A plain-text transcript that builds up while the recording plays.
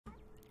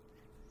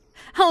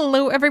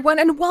Hello everyone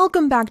and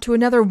welcome back to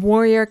another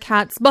Warrior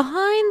Cats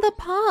Behind the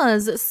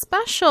Paws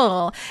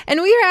special. And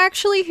we are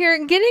actually here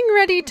getting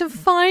ready to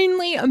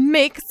finally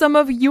make some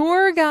of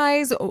your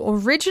guys'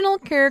 original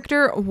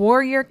character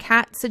Warrior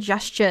Cat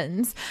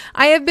suggestions.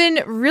 I have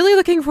been really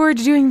looking forward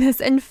to doing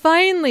this, and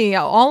finally,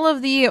 all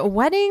of the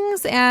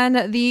weddings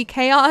and the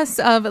chaos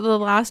of the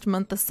last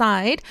month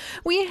aside,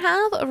 we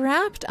have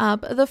wrapped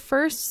up the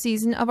first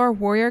season of our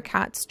Warrior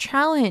Cats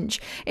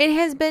challenge. It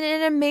has been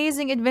an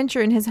amazing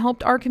adventure and has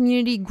helped our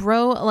community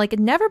grow like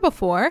never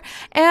before,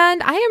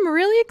 and I am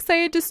really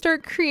excited to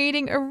start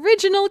creating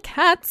original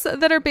cats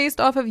that are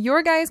based off of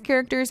your guys'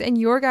 characters and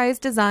your guys'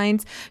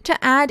 designs to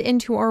add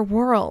into our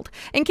world.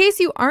 In case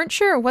you aren't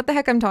sure what the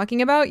heck I'm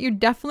talking about, you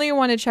definitely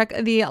want to check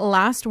the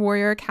last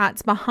Warrior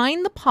Cats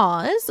Behind the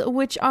Paws,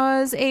 which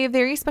is a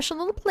very special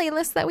little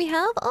playlist that we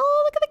have.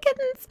 Oh, look at the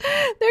kittens!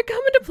 They're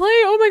coming to play!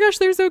 Oh my gosh,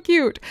 they're so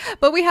cute!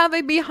 But we have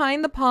a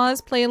Behind the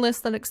Paws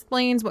playlist that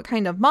explains what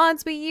kind of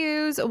mods we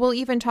use. We'll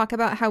even talk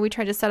about how we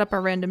try to set up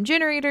our random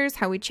generators,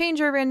 how we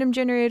change our random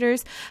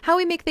generators, how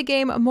we make the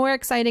game more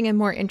exciting and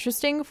more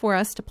interesting for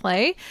us to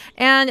play.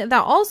 And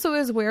that also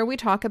is where we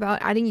talk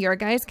about adding your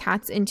guys'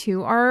 cats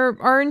into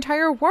our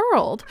entire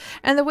world.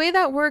 And the way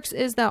that works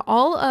is that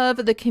all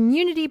of the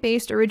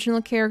community-based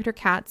original character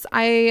cats,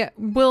 I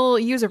will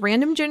use a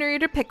random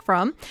generator to pick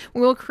from.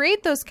 We will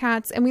create those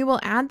cats and we will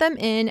add them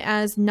in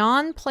as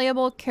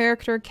non-playable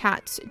character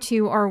cats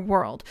to our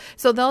world.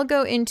 So they'll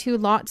go into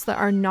lots that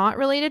are not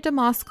related to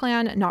Moss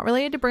Clan, not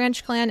related to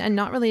Branch Clan, and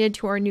not related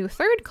to our new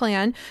third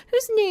clan,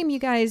 whose name you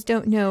guys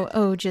don't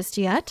know just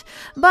yet.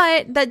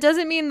 But that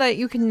doesn't mean that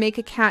you can make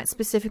a cat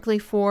specifically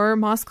for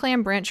Moss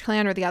Clan, Branch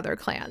Clan, or the other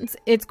clans.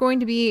 It's going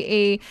to be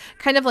a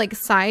kind of like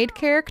side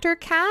character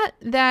cat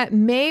that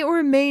may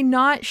or may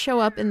not show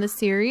up in the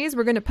series.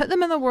 We're going to put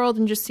them in the world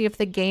and just see if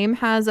the game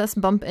has us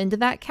bump into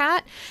that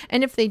cat.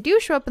 And if they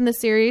do show up in the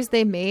series,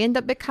 they may end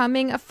up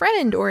becoming a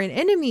friend or an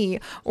enemy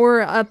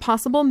or a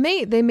possible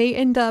mate. They may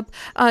end up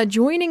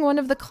joining one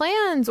of the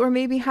clans, or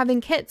maybe having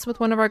kits with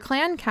one of our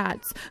clan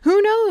cats.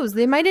 Who knows?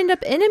 They might end up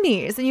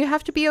enemies, and you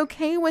have to be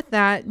okay with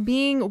that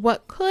being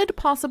what could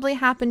possibly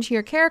happen to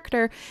your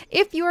character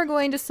if you are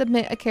going to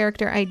submit a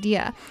character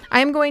idea. I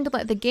am going to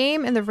let the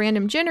game and the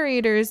random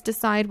generators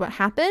decide what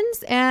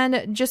happens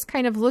and just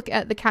kind of look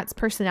at the cat's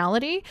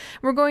personality.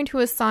 We're going to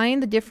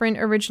assign the different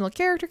original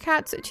character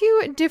cats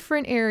to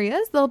different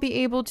areas. They'll be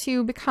able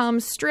to become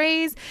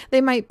strays.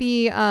 They might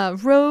be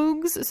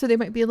rogues, so they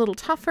might be a little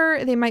tougher.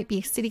 They might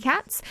be city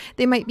cats.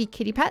 They might be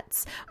kitty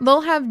pets.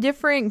 They'll have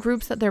different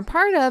groups that they're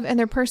part of, and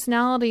their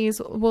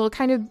personalities will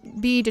kind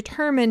of be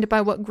determined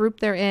by what group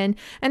they're in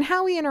and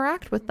how we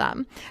interact with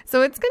them.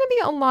 So it's going to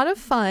be a lot of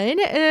fun,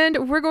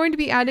 and we're going to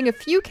be adding a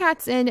few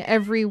cats in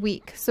every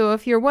week. So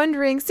if you're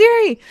wondering,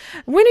 Siri,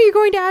 when are you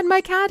going to add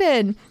my cat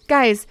in?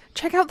 Guys,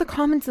 check out the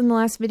comments in the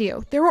last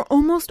video. There were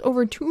almost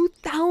over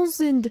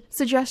 2,000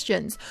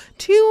 suggestions.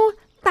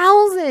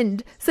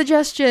 2,000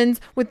 suggestions,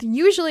 with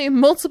usually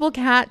multiple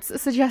cats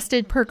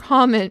suggested per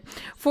comment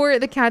for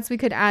the cats we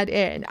could add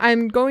in.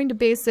 I'm going to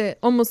base it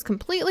almost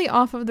completely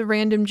off of the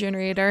random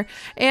generator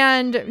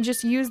and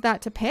just use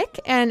that to pick.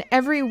 And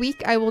every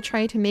week I will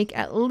try to make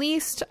at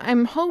least,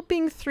 I'm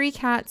hoping, 3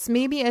 cats,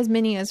 maybe as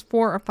many as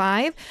 4 or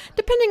 5,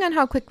 depending on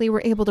how quickly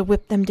we're able to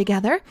whip them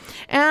together.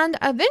 And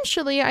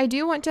eventually I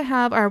do want to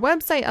have our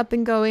website up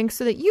and going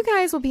so that you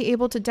guys will be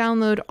able to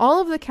download all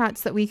of the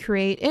cats that we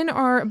create in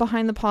our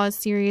Behind the Paws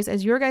series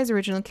as your guys'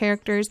 original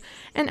characters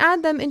and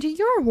add them into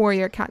your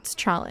Warrior Cats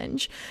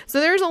challenge. So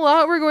there's a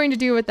lot we're going to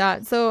do with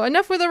that. So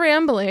enough with the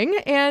rambling,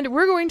 and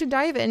we're going to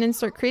dive in and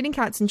start creating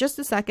cats in just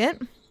a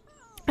second.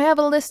 I have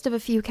a list of a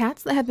few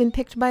cats that have been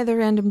picked by the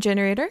random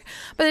generator,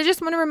 but I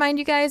just want to remind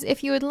you guys,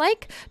 if you would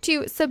like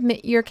to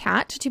submit your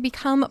cat to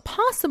become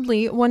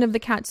possibly one of the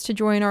cats to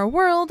join our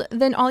world,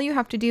 then all you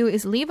have to do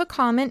is leave a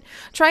comment.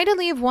 Try to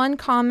leave 1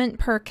 comment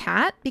per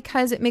cat,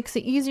 because it makes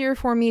it easier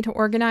for me to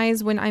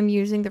organize when I'm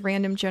using the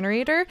random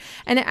generator,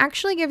 and it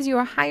actually gives you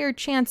a higher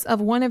chance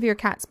of one of your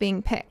cats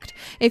being picked.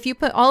 If you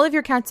put all of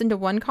your cats into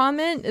 1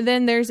 comment,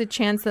 then there's a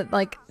chance that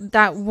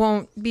that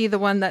won't be the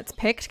one that's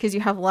picked, because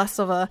you have less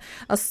of a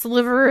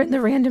sliver in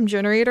the random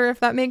generator, if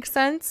that makes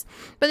sense.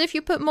 But if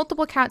you put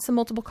multiple cats in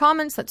multiple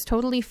comments, that's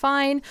totally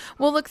fine.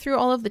 We'll look through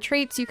all of the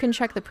traits. You can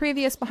check the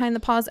previous Behind the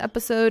Paws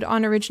episode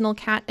on original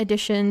cat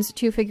additions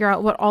to figure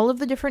out what all of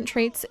the different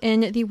traits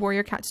in the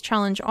Warrior Cats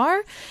challenge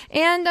are,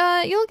 and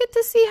you'll get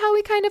to see how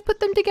we kind of put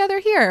them together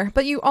here.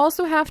 But you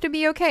also have to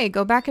be okay.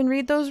 Go back and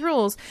read those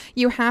rules.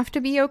 You have to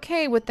be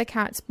okay with the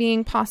cats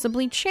being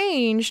possibly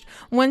changed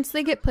once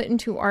they get put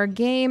into our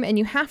game, and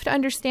you have to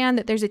understand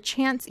that there's a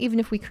chance, even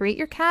if we create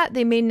your cat,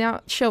 they may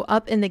show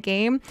up in the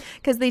game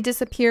because they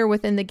disappear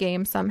within the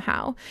game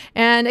somehow.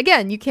 And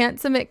again, you can't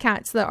submit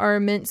cats that are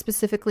meant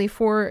specifically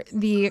for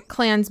the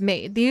clans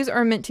made. These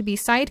are meant to be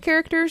side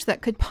characters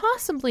that could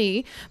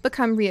possibly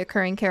become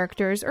reoccurring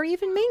characters or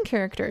even main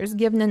characters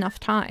given enough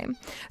time.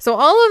 So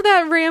all of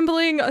that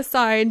rambling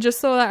aside, just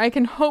so that I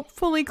can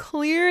hopefully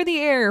clear the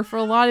air for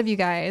a lot of you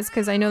guys,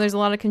 because I know there's a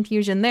lot of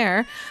confusion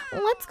there,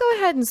 let's go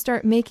ahead and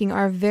start making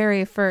our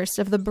very first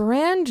of the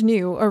brand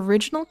new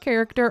original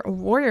character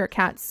warrior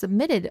cats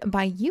submitted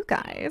by you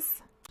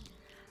guys.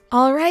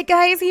 All right,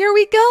 guys, here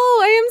we go.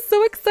 I am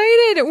so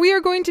excited. We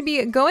are going to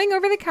be going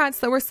over the cats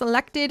that were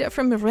selected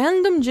from the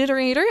random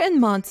generator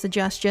and mod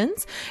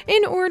suggestions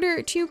in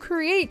order to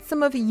create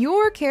some of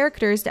your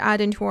characters to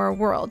add into our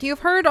world.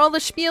 You've heard all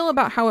the spiel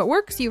about how it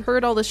works. You've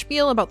heard all the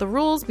spiel about the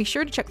rules. Be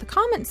sure to check the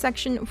comment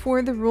section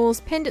for the rules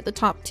pinned at the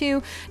top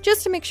too,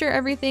 just to make sure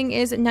everything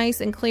is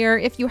nice and clear.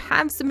 If you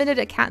have submitted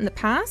a cat in the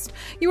past,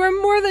 you are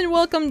more than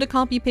welcome to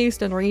copy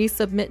paste and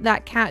resubmit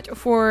that cat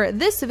for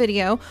this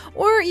video,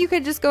 or you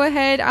could just go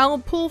ahead. I'll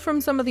pull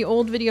from some of the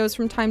old videos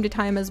from time to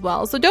time as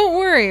well. So don't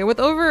worry, with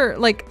over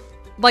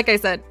like I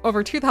said,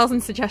 over 2,000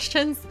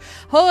 suggestions.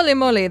 Holy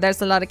moly,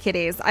 there's a lot of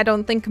kitties. I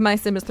don't think my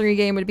Sims 3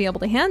 game would be able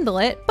to handle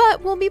it,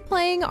 but we'll be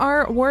playing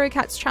our Warrior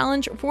Cats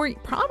challenge for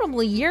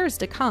probably years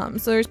to come.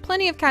 So there's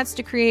plenty of cats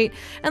to create.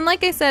 And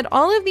like I said,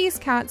 all of these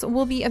cats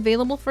will be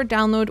available for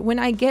download when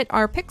I get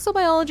our Pixel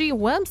Biology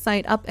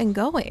website up and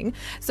going.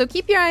 So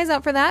keep your eyes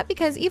out for that,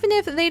 because even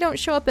if they don't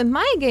show up in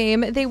my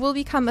game, they will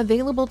become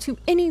available to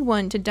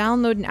anyone to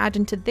download and add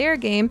into their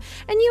game.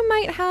 And you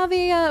might have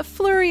a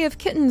flurry of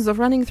kittens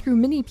running through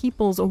many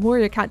people's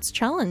Warrior Cats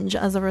challenge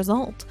as a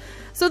result.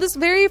 So this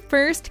very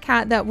first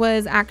cat that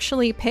was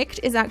actually picked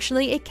is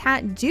actually a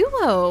cat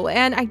duo,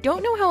 and I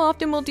don't know how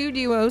often we'll do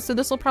duos, so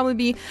this will probably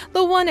be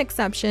the one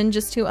exception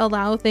just to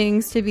allow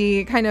things to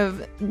be kind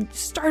of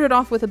started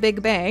off with a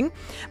big bang.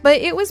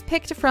 But it was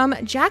picked from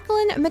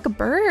Jacqueline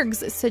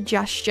McBurg's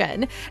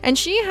suggestion, and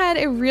she had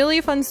a really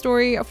fun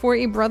story for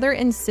a brother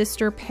and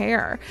sister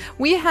pair.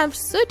 We have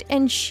Soot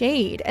and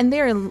Shade, and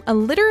they're a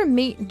litter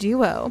mate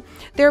duo.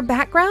 Their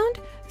background: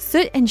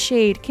 Soot and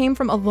Shade came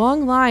from a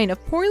long line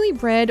of poorly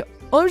bred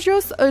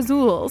ojos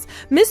azules,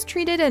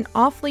 mistreated and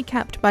awfully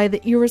kept by the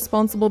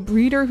irresponsible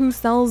breeder who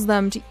sells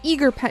them to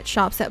eager pet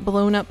shops at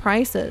blown-up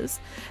prices.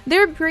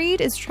 Their breed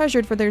is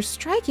treasured for their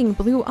striking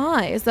blue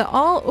eyes that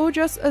all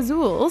ojos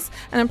azules,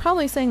 and I'm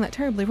probably saying that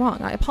terribly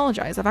wrong, I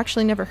apologize, I've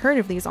actually never heard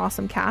of these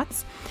awesome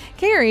cats,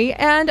 carry,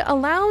 and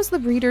allows the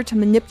breeder to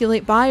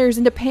manipulate buyers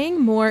into paying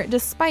more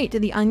despite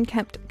the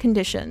unkept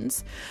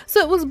conditions.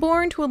 So it was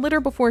born to a litter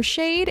before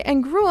Shade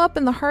and grew up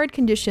in the hard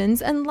conditions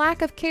and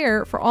lack of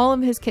care for all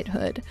of his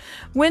kithood.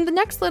 When the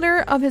next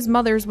litter of his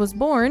mother's was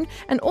born,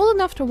 and old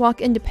enough to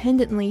walk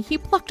independently, he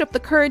plucked up the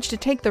courage to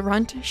take the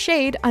runt,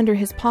 Shade, under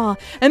his paw,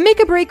 and make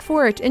a break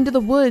for it into the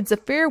woods a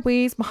fair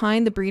ways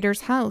behind the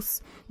breeder's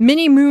house.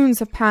 Many moons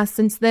have passed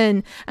since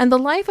then, and the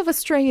life of a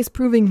stray is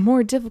proving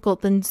more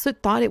difficult than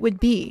Soot thought it would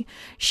be.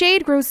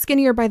 Shade grows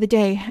skinnier by the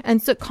day,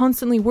 and Soot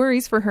constantly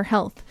worries for her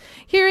health.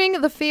 Hearing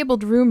the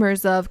fabled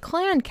rumors of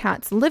clan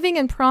cats living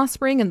and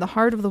prospering in the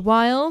heart of the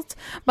wilds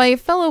by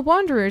fellow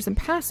wanderers in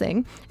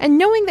passing, and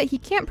knowing that he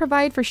can't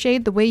provide for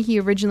Shade the way he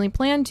originally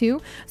planned to,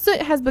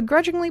 Soot has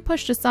begrudgingly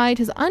pushed aside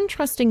his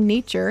untrusting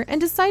nature and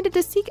decided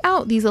to seek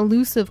out these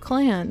elusive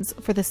clans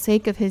for the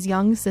sake of his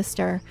young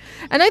sister.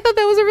 And I thought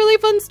that was a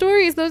really fun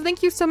story, so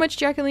thank you so much,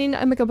 Jacqueline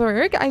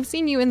McBurg. I've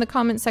seen you in the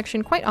comment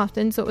section quite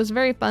often, so it was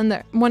very fun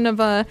that one of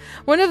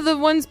the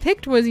ones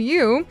picked was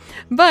you.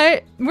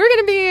 But we're going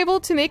to be able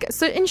to make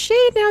Soot and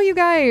Shade now, you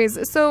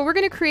guys. So we're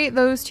going to create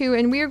those two,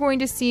 and we are going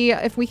to see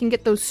if we can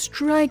get those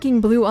striking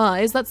blue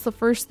eyes. That's the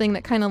first thing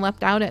that kind of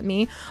leapt out at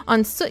me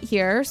on Soot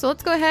here. So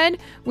let's go ahead.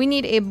 We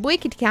need a boy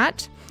kitty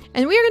cat.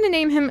 And we are going to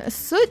name him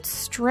Soot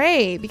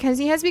Stray because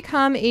he has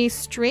become a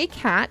stray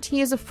cat. He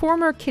is a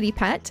former kitty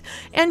pet,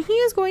 and he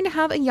is going to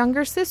have a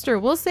younger sister.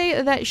 We'll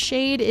say that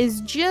Shade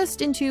is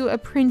just into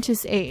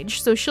apprentice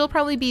age, so she'll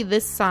probably be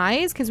this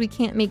size because we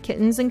can't make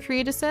kittens and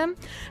create a sim.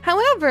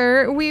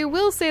 However, we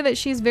will say that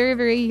she's very,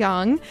 very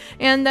young,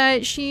 and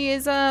that she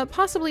is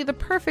possibly the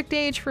perfect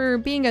age for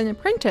being an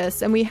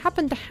apprentice, and we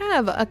happen to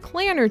have a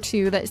clan or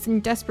two that's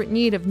in desperate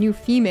need of new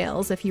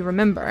females, if you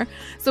remember.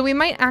 So we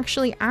might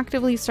actually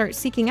actively start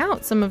seeking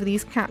out some of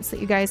these cats that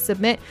you guys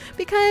submit,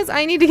 because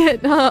I need to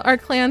get our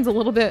clans a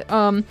little bit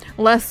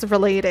less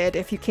related,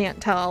 if you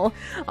can't tell.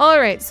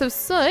 Alright, so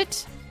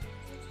Soot.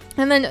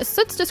 And then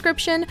Soot's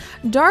description: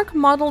 dark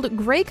mottled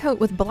gray coat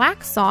with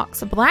black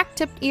socks, black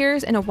tipped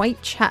ears, and a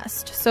white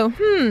chest. So,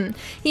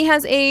 he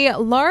has a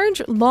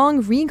large,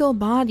 long, regal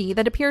body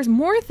that appears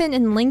more thin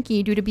and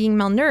lanky due to being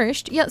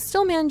malnourished, yet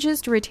still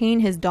manages to retain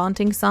his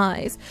daunting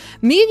size.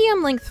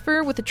 Medium length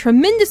fur with a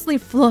tremendously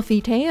fluffy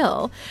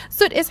tail.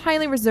 Soot is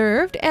highly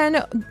reserved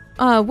and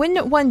when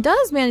one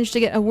does manage to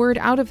get a word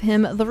out of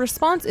him, the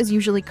response is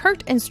usually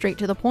curt and straight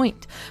to the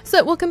point.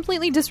 Soot will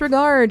completely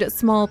disregard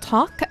small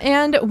talk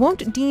and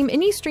won't deem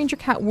any stranger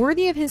cat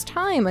worthy of his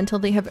time until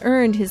they have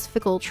earned his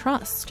fickle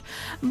trust,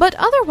 but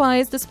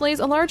otherwise displays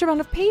a large amount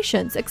of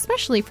patience,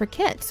 especially for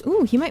kits.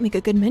 Ooh, he might make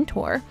a good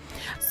mentor.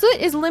 Soot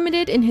is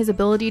limited in his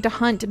ability to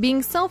hunt,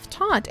 being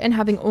self-taught and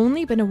having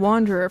only been a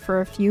wanderer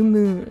for a few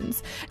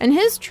moons. And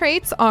his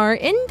traits are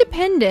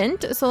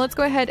independent, so let's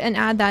go ahead and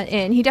add that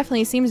in. He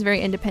definitely seems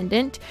very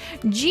independent,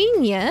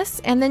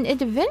 genius, and then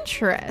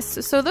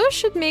adventurous. So those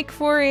should make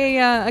for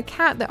a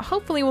cat that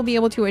hopefully will be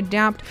able to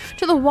adapt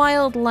to the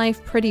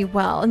wildlife pretty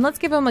well. And let's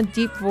give him a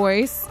deep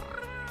voice.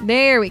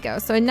 There we go.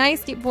 So a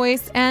nice deep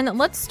voice, and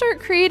let's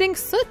start creating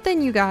Soot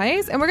then, you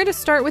guys. And we're going to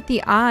start with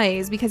the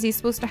eyes because he's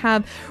supposed to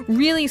have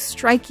really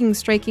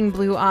striking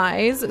blue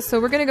eyes. So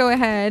we're going to go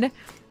ahead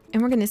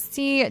and we're going to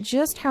see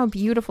just how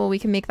beautiful we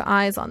can make the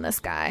eyes on this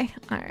guy.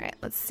 All right,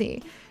 let's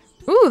see.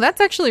 Ooh, that's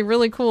actually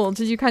really cool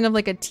to do kind of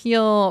like a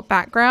teal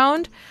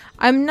background.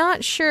 I'm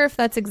not sure if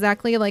that's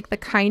exactly like the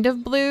kind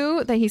of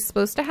blue that he's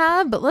supposed to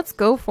have, but let's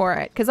go for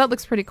it because that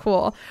looks pretty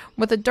cool.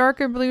 With a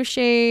darker blue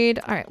shade.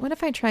 All right, what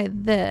if I try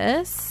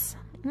this?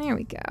 There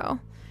we go.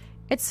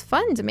 It's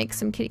fun to make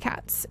some kitty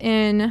cats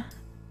in...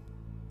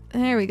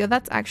 There we go.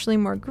 That's actually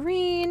more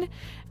green.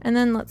 And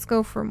then let's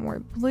go for more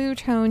blue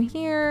tone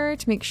here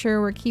to make sure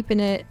we're keeping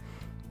it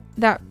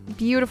that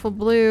beautiful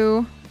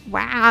blue.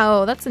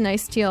 Wow, that's a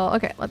nice teal.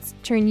 Okay, let's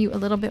turn you a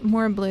little bit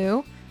more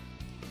blue.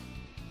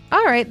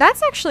 All right,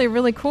 that's actually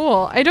really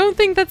cool. I don't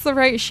think that's the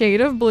right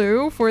shade of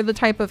blue for the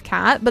type of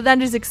cat, but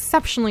that is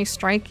exceptionally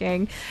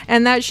striking,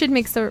 and that should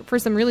make for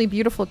some really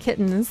beautiful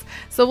kittens.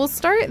 So we'll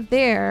start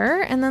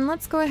there, and then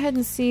let's go ahead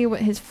and see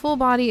what his full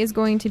body is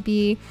going to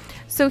be.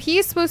 So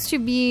he's supposed to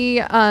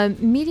be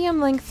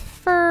medium length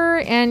fur,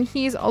 and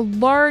he's a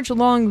large,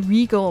 long,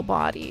 regal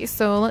body.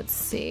 So let's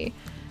see.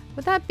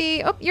 Would that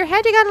be... Oh, your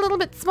head, you got a little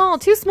bit small.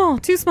 Too small,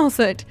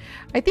 Soot.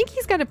 I think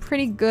he's got a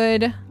pretty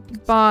good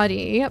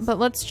body, but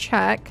let's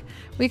check.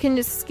 We can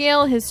just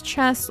scale his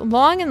chest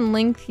long and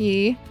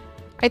lengthy.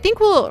 I think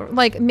we'll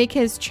like make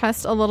his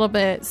chest a little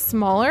bit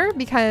smaller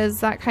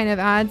because that kind of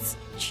adds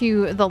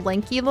to the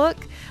lanky look.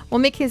 We'll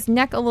make his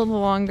neck a little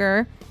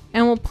longer,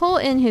 and we'll pull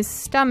in his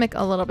stomach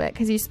a little bit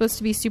because he's supposed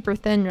to be super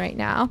thin right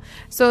now.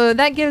 So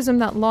that gives him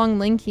that long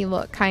lanky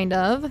look kind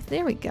of.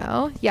 There we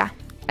go. Yeah.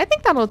 I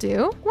think that'll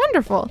do.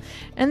 Wonderful.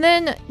 And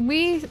then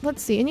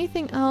let's see,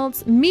 anything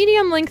else?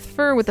 Medium length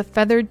fur with a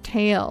feathered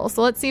tail.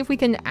 So let's see if we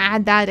can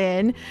add that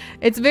in.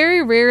 It's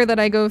very rare that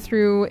I go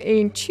through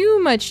too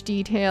much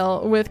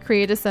detail with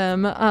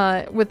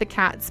Creatism with the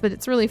cats, but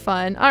it's really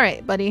fun. All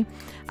right, buddy.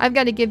 I've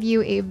got to give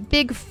you a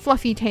big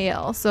fluffy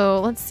tail.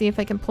 So let's see if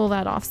I can pull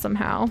that off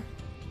somehow.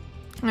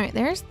 All right,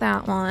 there's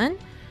that one.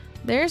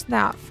 There's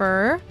that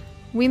fur.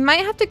 We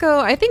might have to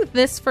go, I think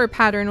this fur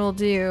pattern will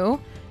do,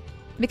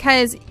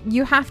 because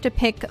you have to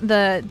pick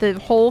the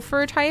whole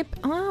fur type.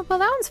 Oh, well,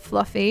 that one's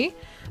fluffy,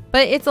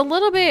 but it's a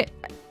little bit,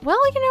 well,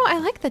 you know, I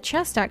like the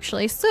chest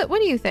actually. So what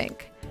do you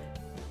think?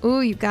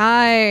 Ooh, you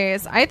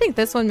guys, I think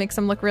this one makes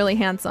him look really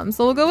handsome.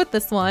 So we'll go with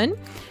this one.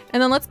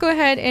 And then let's go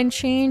ahead and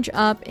change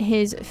up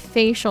his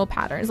facial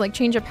patterns, like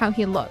change up how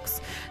he looks.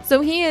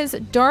 So he is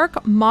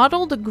dark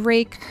mottled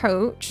gray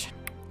coat.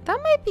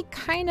 That might be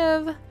kind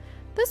of...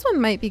 This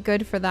one might be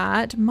good for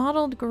that.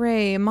 Mottled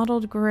gray,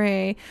 mottled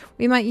gray.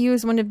 We might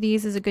use one of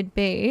these as a good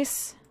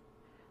base.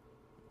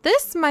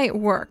 This might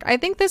work. I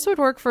think this would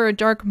work for a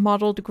dark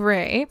mottled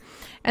gray.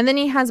 And then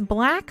he has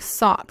black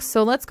socks.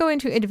 So let's go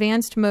into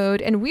advanced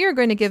mode, and we are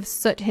going to give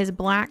Soot his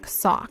black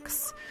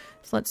socks.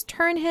 So let's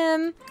turn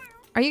him.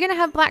 Are you going to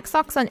have black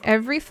socks on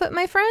every foot,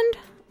 my friend?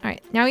 All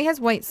right, now he has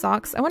white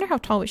socks. I wonder how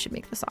tall we should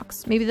make the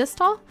socks. Maybe this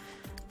tall?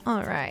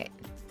 All right.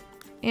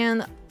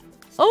 And...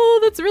 oh,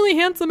 that's really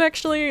handsome,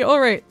 actually. All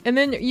right. And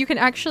then you can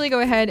actually go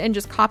ahead and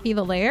just copy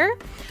the layer.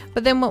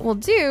 But then what we'll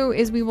do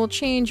is we will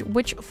change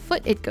which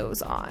foot it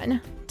goes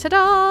on.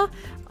 Ta-da!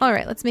 All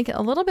right, let's make it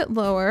a little bit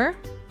lower.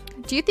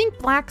 Do you think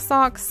black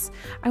socks...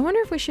 I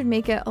wonder if we should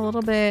make it a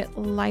little bit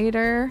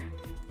lighter,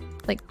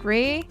 like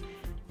gray?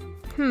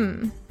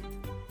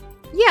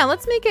 Yeah,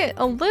 let's make it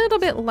a little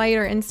bit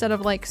lighter instead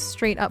of like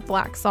straight up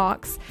black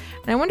socks.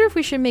 And I wonder if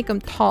we should make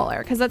them taller,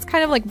 because that's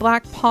kind of like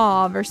black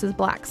paw versus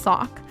black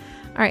sock.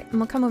 All right, and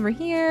we'll come over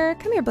here.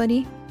 Come here,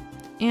 buddy.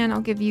 And I'll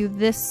give you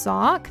this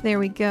sock. There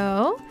we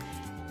go.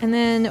 And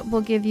then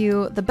we'll give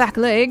you the back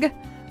leg.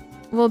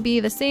 Will be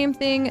the same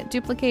thing,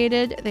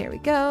 duplicated. There we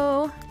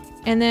go.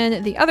 And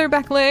then the other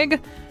back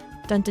leg.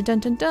 Dun, dun, dun,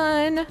 dun,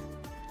 dun.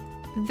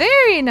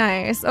 Very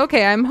nice.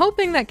 Okay, I'm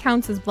hoping that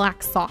counts as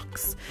black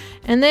socks.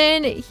 And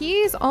then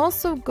he's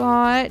also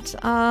got,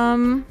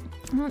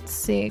 let's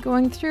see,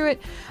 going through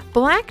it,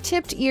 black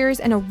tipped ears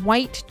and a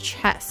white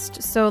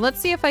chest. So let's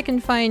see if I can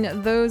find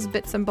those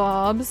bits and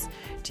bobs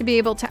to be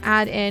able to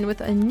add in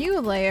with a new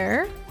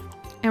layer.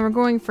 And we're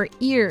going for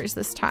ears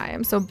this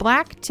time. So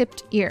black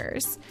tipped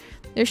ears.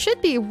 There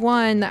should be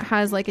one that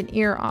has like an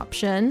ear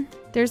option.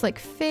 There's like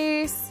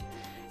face.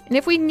 And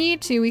if we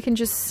need to, we can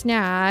just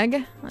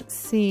snag. Let's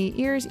see,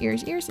 ears,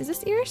 ears, ears. Is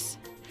this ears?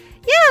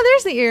 Yeah,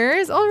 there's the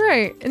ears. All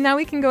right. And now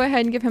we can go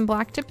ahead and give him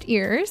black tipped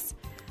ears.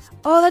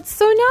 Oh, that's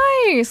so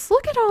nice.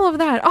 Look at all of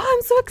that. Oh,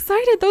 I'm so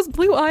excited. Those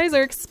blue eyes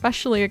are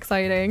especially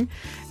exciting.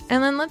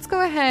 And then let's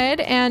go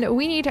ahead and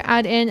we need to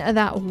add in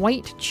that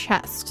white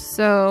chest.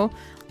 So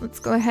let's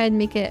go ahead and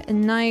make it a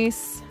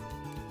nice...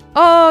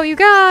 Oh, you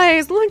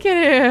guys, look at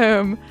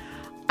him.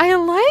 I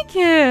like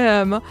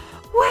him.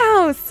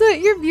 Wow, Soot,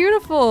 you're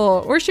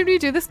beautiful. Or should we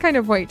do this kind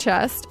of white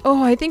chest?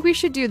 Oh, I think we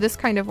should do this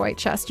kind of white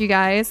chest, you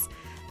guys.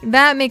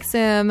 That makes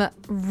him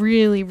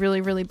really,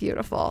 really, really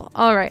beautiful.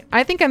 All right,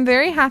 I think I'm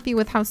very happy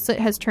with how Soot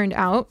has turned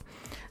out.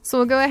 So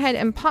we'll go ahead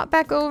and pop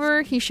back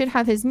over. He should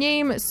have his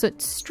name,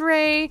 Soot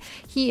Stray.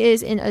 He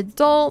is an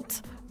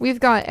adult. We've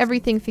got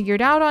everything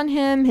figured out on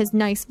him. His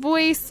nice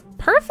voice.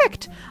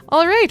 Perfect.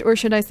 All right, or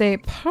should I say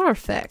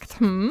perfect?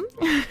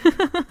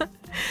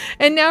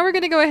 And now we're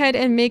going to go ahead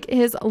and make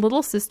his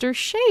little sister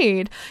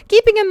Shade.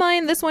 Keeping in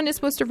mind this one is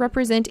supposed to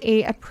represent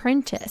a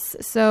apprentice.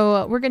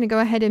 So we're going to go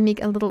ahead and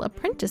make a little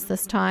apprentice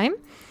this time.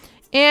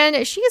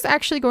 And she is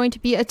actually going to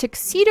be a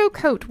tuxedo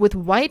coat with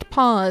white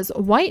paws,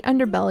 white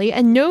underbelly,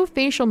 and no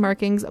facial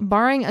markings,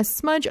 barring a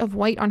smudge of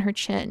white on her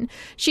chin.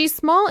 She's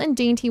small and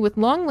dainty with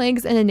long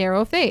legs and a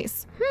narrow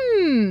face.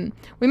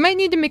 We might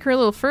need to make her a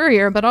little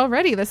furrier, but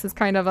already this is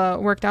kind of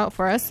worked out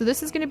for us. So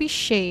this is going to be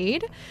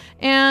Shade.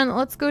 And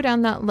let's go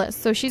down that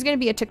list. So she's going to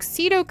be a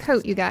tuxedo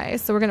coat, you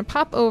guys. So we're going to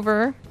pop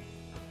over.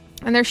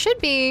 And there should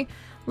be...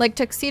 like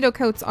tuxedo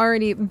coats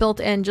already built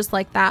in just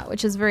like that,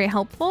 which is very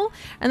helpful.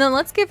 And then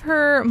let's give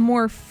her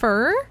more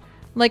fur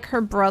like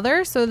her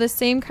brother. So the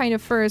same kind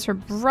of fur as her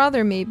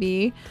brother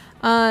maybe.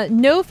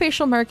 No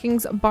facial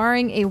markings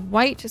barring a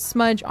white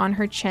smudge on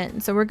her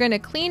chin. So we're going to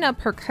clean up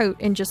her coat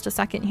in just a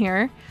second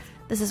here.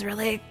 This is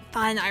really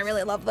fun. I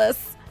really love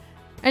this.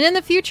 And in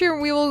the future,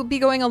 we will be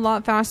going a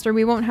lot faster.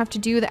 We won't have to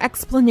do the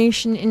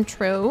explanation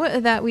intro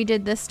that we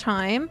did this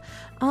time.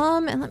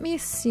 And let me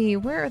see,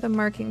 where are the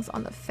markings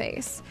on the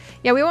face?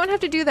 Yeah, we won't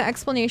have to do the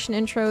explanation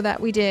intro that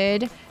we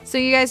did. So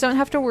you guys don't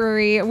have to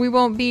worry. We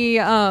won't be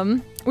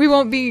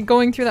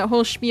going through that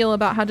whole spiel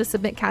about how to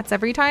submit cats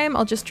every time.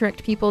 I'll just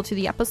direct people to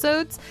the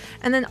episodes.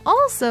 And then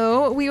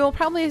also, we will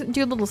probably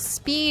do little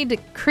speed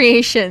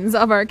creations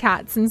of our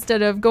cats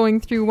instead of going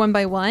through one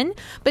by one.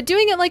 But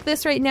doing it like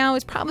this right now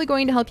is probably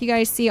going to help you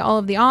guys see all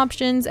of the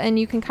options and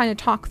you can kind of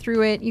talk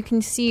through it. You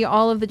can see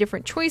all of the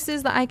different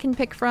choices that I can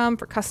pick from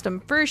for custom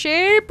fur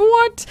shape.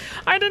 What?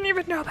 I didn't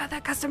even know about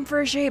that custom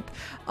fur shape.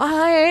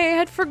 I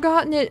had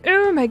forgotten it.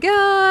 Oh my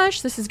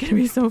gosh, this is gonna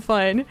be so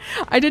fun.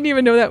 I didn't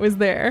even know that was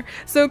there.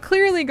 So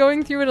clearly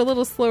going through it a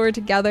little slower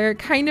together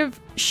kind of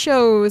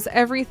shows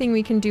everything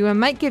we can do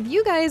and might give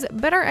you guys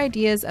better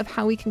ideas of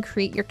how we can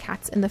create your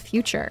cats in the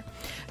future.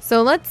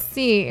 So let's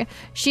see.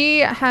 She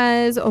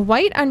has a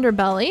white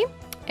underbelly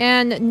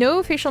and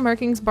no facial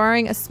markings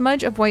barring a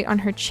smudge of white on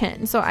her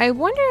chin. So I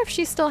wonder if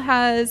she still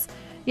has...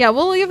 Yeah,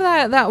 we'll leave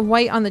that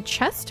white on the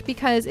chest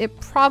because it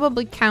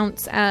probably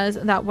counts as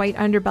that white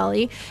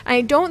underbelly.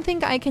 I don't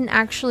think I can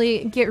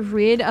actually get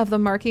rid of the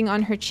marking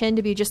on her chin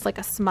to be just like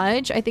a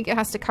smudge. I think it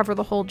has to cover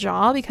the whole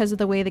jaw because of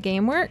the way the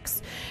game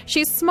works.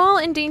 She's small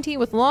and dainty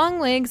with long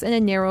legs and a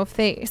narrow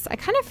face. I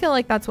kind of feel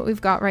like that's what we've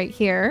got right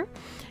here.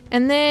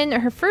 And then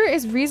her fur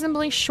is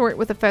reasonably short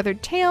with a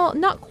feathered tail,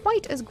 not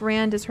quite as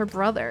grand as her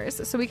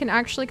brother's. So we can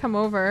actually come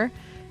over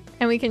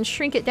and we can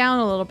shrink it down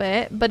a little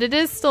bit, but it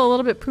is still a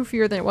little bit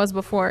poofier than it was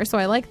before, so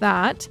I like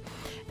that.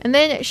 And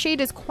then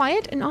Shade is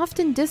quiet and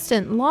often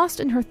distant, lost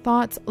in her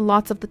thoughts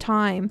lots of the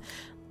time.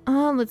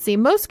 Let's see.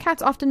 Most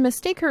cats often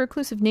mistake her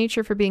reclusive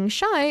nature for being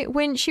shy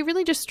when she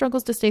really just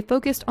struggles to stay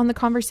focused on the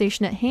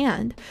conversation at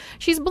hand.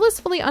 She's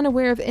blissfully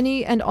unaware of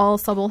any and all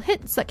subtle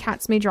hints that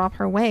cats may drop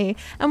her way,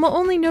 and will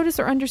only notice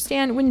or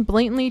understand when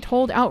blatantly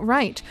told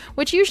outright,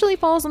 which usually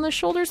falls on the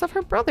shoulders of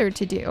her brother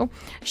to do.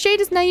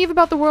 Shade is naive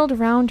about the world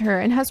around her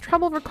and has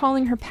trouble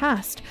recalling her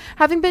past,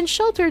 having been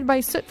sheltered by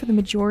Soot for the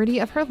majority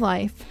of her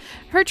life.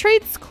 Her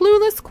traits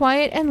clueless,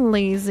 quiet, and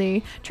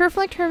lazy, to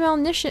reflect her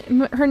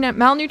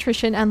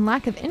malnutrition and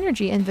lack of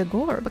energy and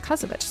vigor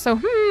because of it. So,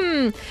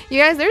 you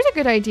guys, there's a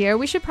good idea.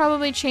 We should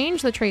probably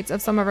change the traits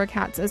of some of our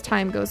cats as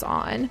time goes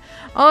on.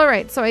 All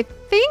right, so I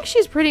think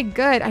she's pretty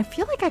good. I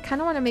feel like I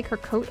kind of want to make her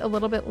coat a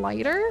little bit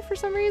lighter for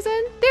some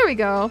reason. There we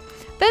go.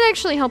 That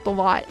actually helped a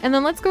lot. And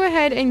then let's go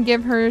ahead and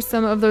give her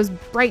some of those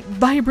bright,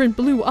 vibrant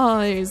blue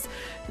eyes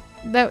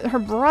that her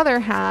brother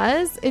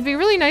has. It'd be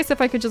really nice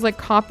if I could just like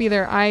copy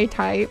their eye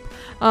type.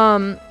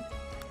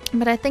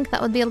 But I think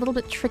that would be a little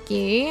bit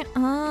tricky.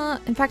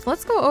 In fact,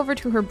 let's go over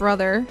to her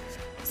brother.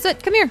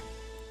 Soot, come here.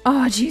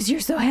 Oh, geez, you're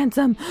so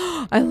handsome.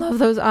 I love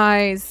those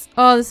eyes.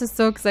 Oh, this is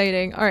so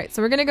exciting. All right,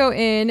 so we're going to go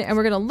in and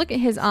we're going to look at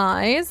his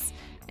eyes.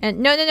 And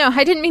no,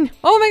 I didn't mean,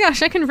 oh my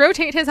gosh, I can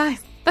rotate his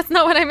eyes. That's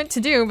not what I meant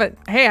to do, but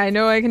hey, I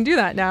know I can do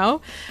that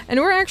now. And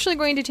we're actually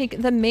going to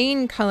take the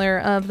main color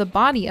of the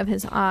body of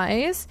his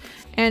eyes,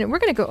 and we're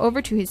going to go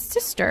over to his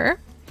sister.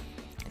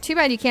 Too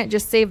bad you can't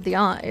just save the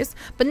eyes.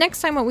 But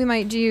next time what we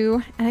might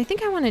do, and I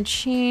think I want to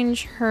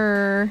change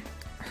her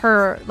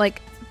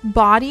like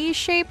body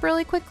shape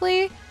really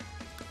quickly.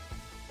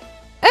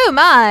 Oh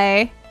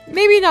my!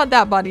 maybe not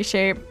that body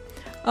shape.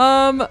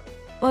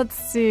 Let's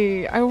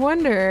see. I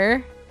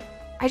wonder.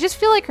 I just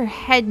feel like her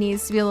head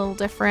needs to be a little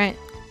different.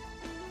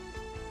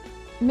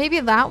 Maybe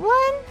that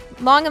one?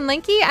 Long and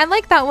lanky? I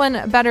like that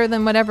one better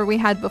than whatever we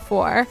had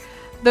before.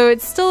 Though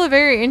it's still a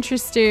very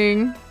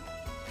interesting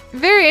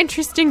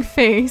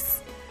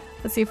face.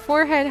 Let's see,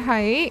 forehead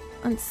height.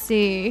 Let's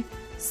see.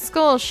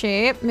 Skull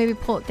shape. Maybe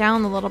pull it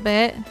down a little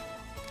bit.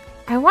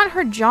 I want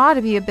her jaw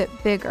to be a bit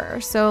bigger.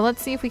 So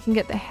let's see if we can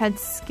get the head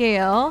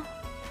scale.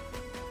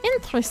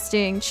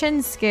 Interesting.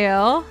 Chin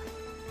scale.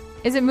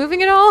 Is it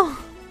moving at all?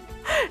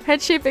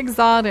 Head shape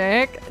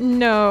exotic.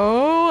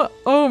 No.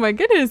 Oh my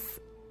goodness.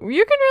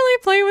 You can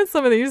really play with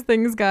some of these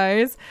things,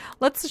 guys.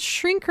 Let's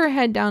shrink her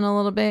head down a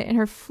little bit and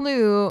her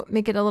flu,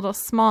 make it a little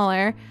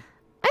smaller.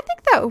 I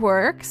think that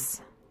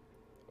works.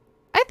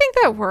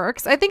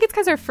 I think it's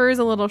because her fur is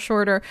a little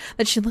shorter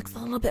that she looks a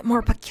little bit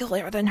more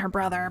peculiar than her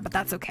brother, but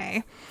that's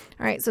okay.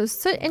 All right, so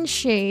soot and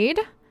shade.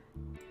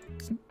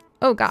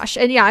 Oh gosh,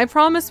 and yeah, I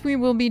promise we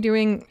will be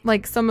doing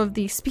like some of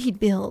the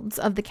speed builds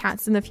of the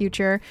cats in the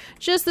future.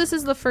 Just this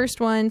is the first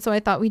one, so I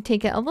thought we'd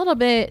take it a little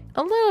bit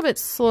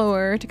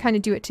slower to kind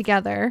of do it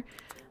together.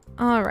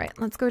 All right,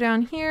 let's go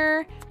down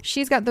here.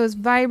 She's got those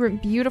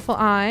vibrant, beautiful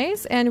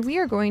eyes, and we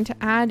are going to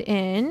add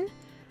in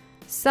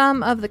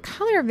some of the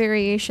color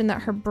variation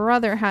that her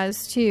brother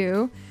has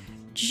too,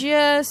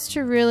 just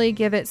to really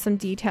give it some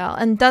detail.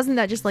 And doesn't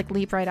that just like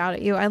leap right out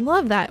at you? I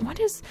love that.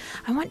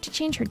 I want to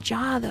change her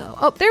jaw though.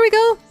 Oh, there we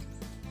go.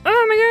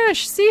 Oh my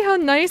gosh, see how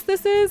nice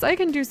this is? I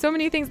can do so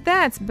many things.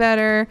 That's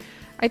better.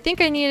 I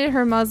think I needed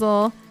her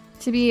muzzle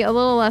to be a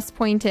little less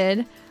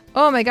pointed.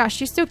 Oh my gosh,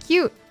 she's so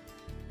cute.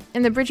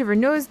 And the bridge of her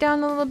nose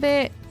down a little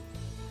bit.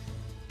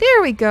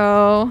 There we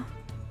go.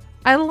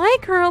 I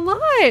like her a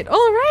lot.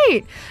 All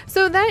right.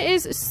 So that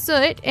is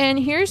Soot, and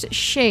here's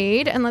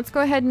Shade. And let's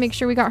go ahead and make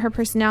sure we got her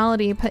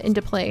personality put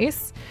into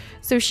place.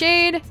 So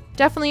Shade,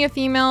 definitely a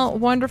female.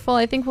 Wonderful.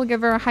 I think we'll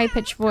give her a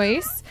high-pitched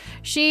voice.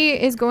 She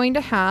is going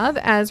to have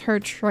as her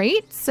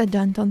traits,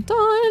 dun dun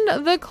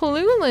dun, the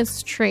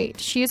clueless trait.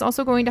 She is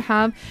also going to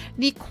have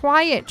the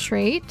quiet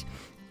trait.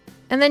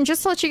 And then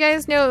just to let you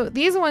guys know,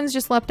 these ones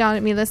just leapt out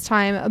at me this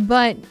time,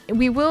 but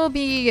we will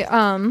be,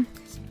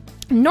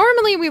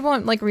 normally we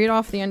won't like read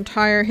off the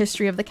entire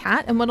history of the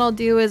cat, and what I'll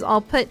do is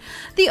I'll put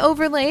the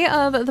overlay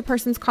of the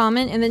person's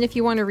comment, and then if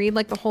you want to read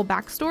like the whole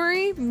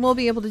backstory, we'll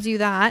be able to do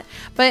that.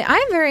 But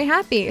I'm very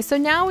happy. So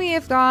now we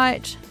have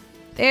got,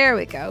 there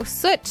we go,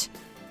 Soot,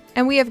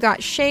 and we have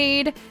got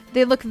Shade.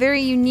 They look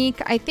very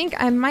unique. I think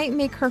I might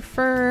make her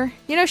fur,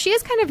 you know, she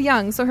is kind of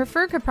young, so her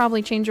fur could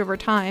probably change over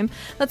time.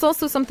 That's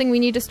also something we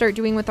need to start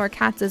doing with our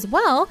cats as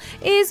well,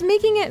 is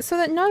making it so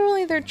that not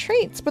only their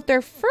traits, but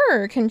their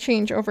fur can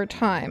change over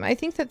time. I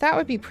think that that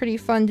would be pretty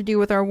fun to do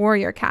with our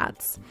warrior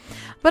cats.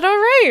 But all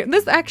right,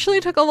 this actually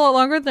took a lot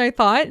longer than I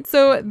thought.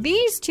 So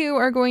these two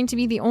are going to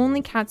be the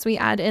only cats we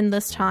add in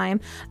this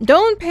time.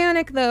 Don't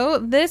panic though.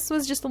 This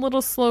was just a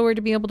little slower to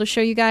be able to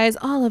show you guys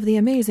all of the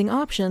amazing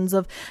options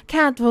of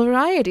cat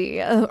variety.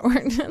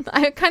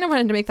 I kind of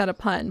wanted to make that a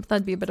pun, but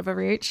that'd be a bit of a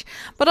reach.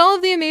 But all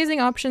of the amazing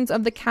options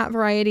of the cat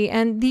variety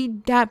and the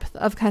depth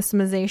of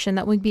customization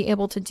that we'd be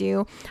able to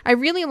do. I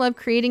really love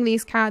creating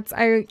these cats.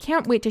 I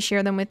can't wait to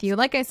share them with you.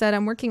 Like I said,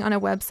 I'm working on a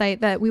website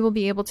that we will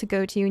be able to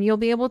go to, and you'll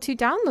be able to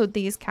download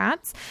these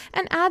cats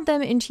and add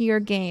them into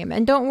your game.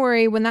 And don't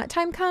worry, when that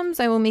time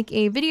comes, I will make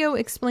a video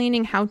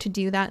explaining how to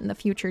do that in the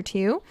future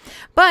too.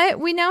 But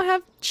we now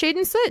have Shade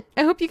and Soot.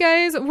 I hope you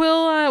guys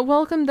will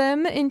welcome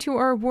them into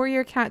our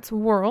warrior cats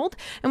world,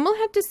 and we'll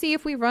have to see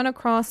if we run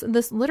across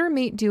this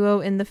littermate duo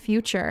in the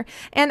future.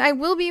 And I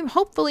will be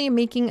hopefully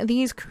making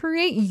these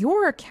create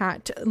your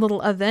cat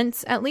little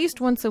events at least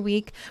once a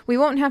week. We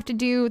won't have to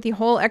do the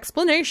whole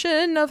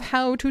explanation of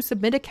how to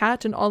submit a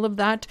cat and all of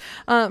that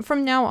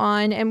from now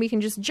on, and we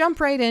can just jump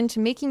right into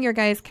making your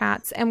guys'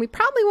 cats. And we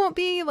probably won't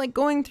be like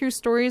going through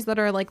stories that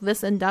are like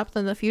this in depth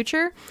in the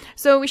future,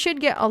 so we should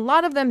get a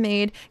lot of them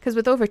made, because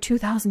with over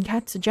 2,000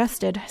 cats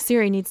suggested,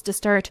 Seri needs to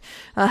start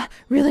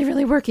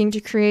really working to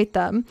create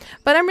them.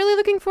 But I'm really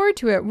looking forward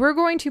to it. We're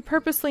going to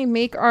purposely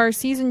make our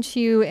season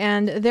 2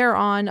 and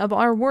thereon of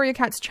our Warrior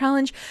Cats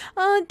challenge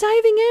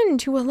diving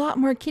into a lot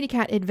more kitty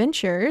cat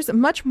adventures,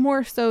 much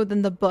more so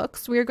than the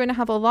books. We are going to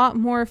have a lot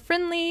more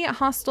friendly,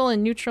 hostile,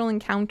 and neutral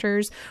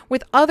encounters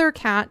with other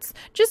cats,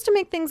 just to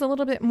make things a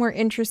little bit more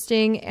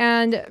interesting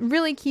and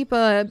really keep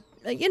a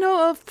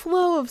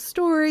flow of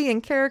story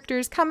and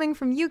characters coming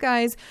from you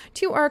guys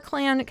to our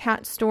clan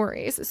cat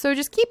stories. So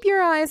just keep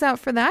your eyes out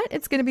for that.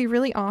 It's going to be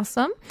really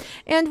awesome.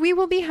 And we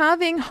will be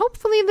having,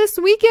 hopefully this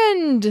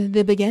weekend,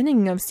 the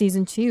beginning of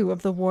season 2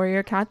 of the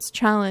Warrior Cats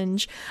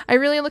Challenge. I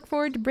really look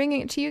forward to bringing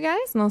it to you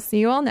guys, and I'll see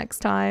you all next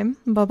time.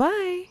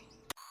 Bye-bye.